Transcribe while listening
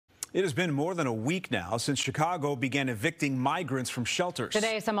It has been more than a week now since Chicago began evicting migrants from shelters.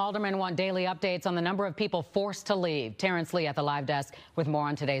 Today, some aldermen want daily updates on the number of people forced to leave. Terrence Lee at the live desk with more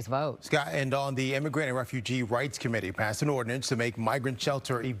on today's vote. Scott, and on the Immigrant and Refugee Rights Committee passed an ordinance to make migrant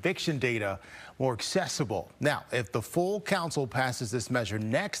shelter eviction data more accessible. Now, if the full council passes this measure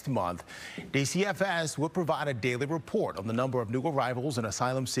next month, DCFS will provide a daily report on the number of new arrivals and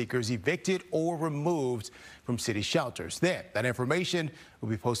asylum seekers evicted or removed from city shelters. Then that information will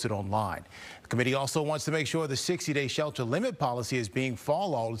be posted online. The committee also wants to make sure the 60-day shelter limit policy is being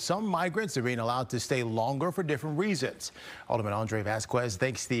followed. Some migrants are being allowed to stay longer for different reasons. Alderman Andre Vasquez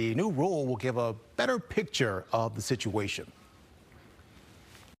thinks the new rule will give a better picture of the situation.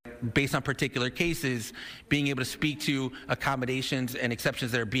 Based on particular cases, being able to speak to accommodations and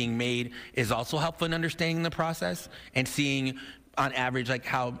exceptions that are being made is also helpful in understanding the process and seeing on average like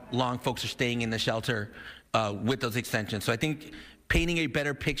how long folks are staying in the shelter with those extensions. So I think painting a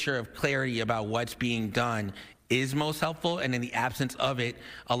better picture of clarity about what's being done is most helpful, and in the absence of it,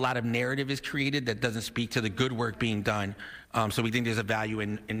 a lot of narrative is created that doesn't speak to the good work being done. So we think there's a value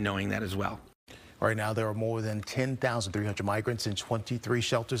in knowing that as well. Right now, there are more than 10,300 migrants in 23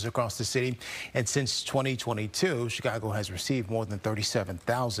 shelters across the city. And since 2022, Chicago has received more than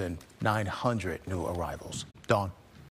 37,900 new arrivals. Dawn.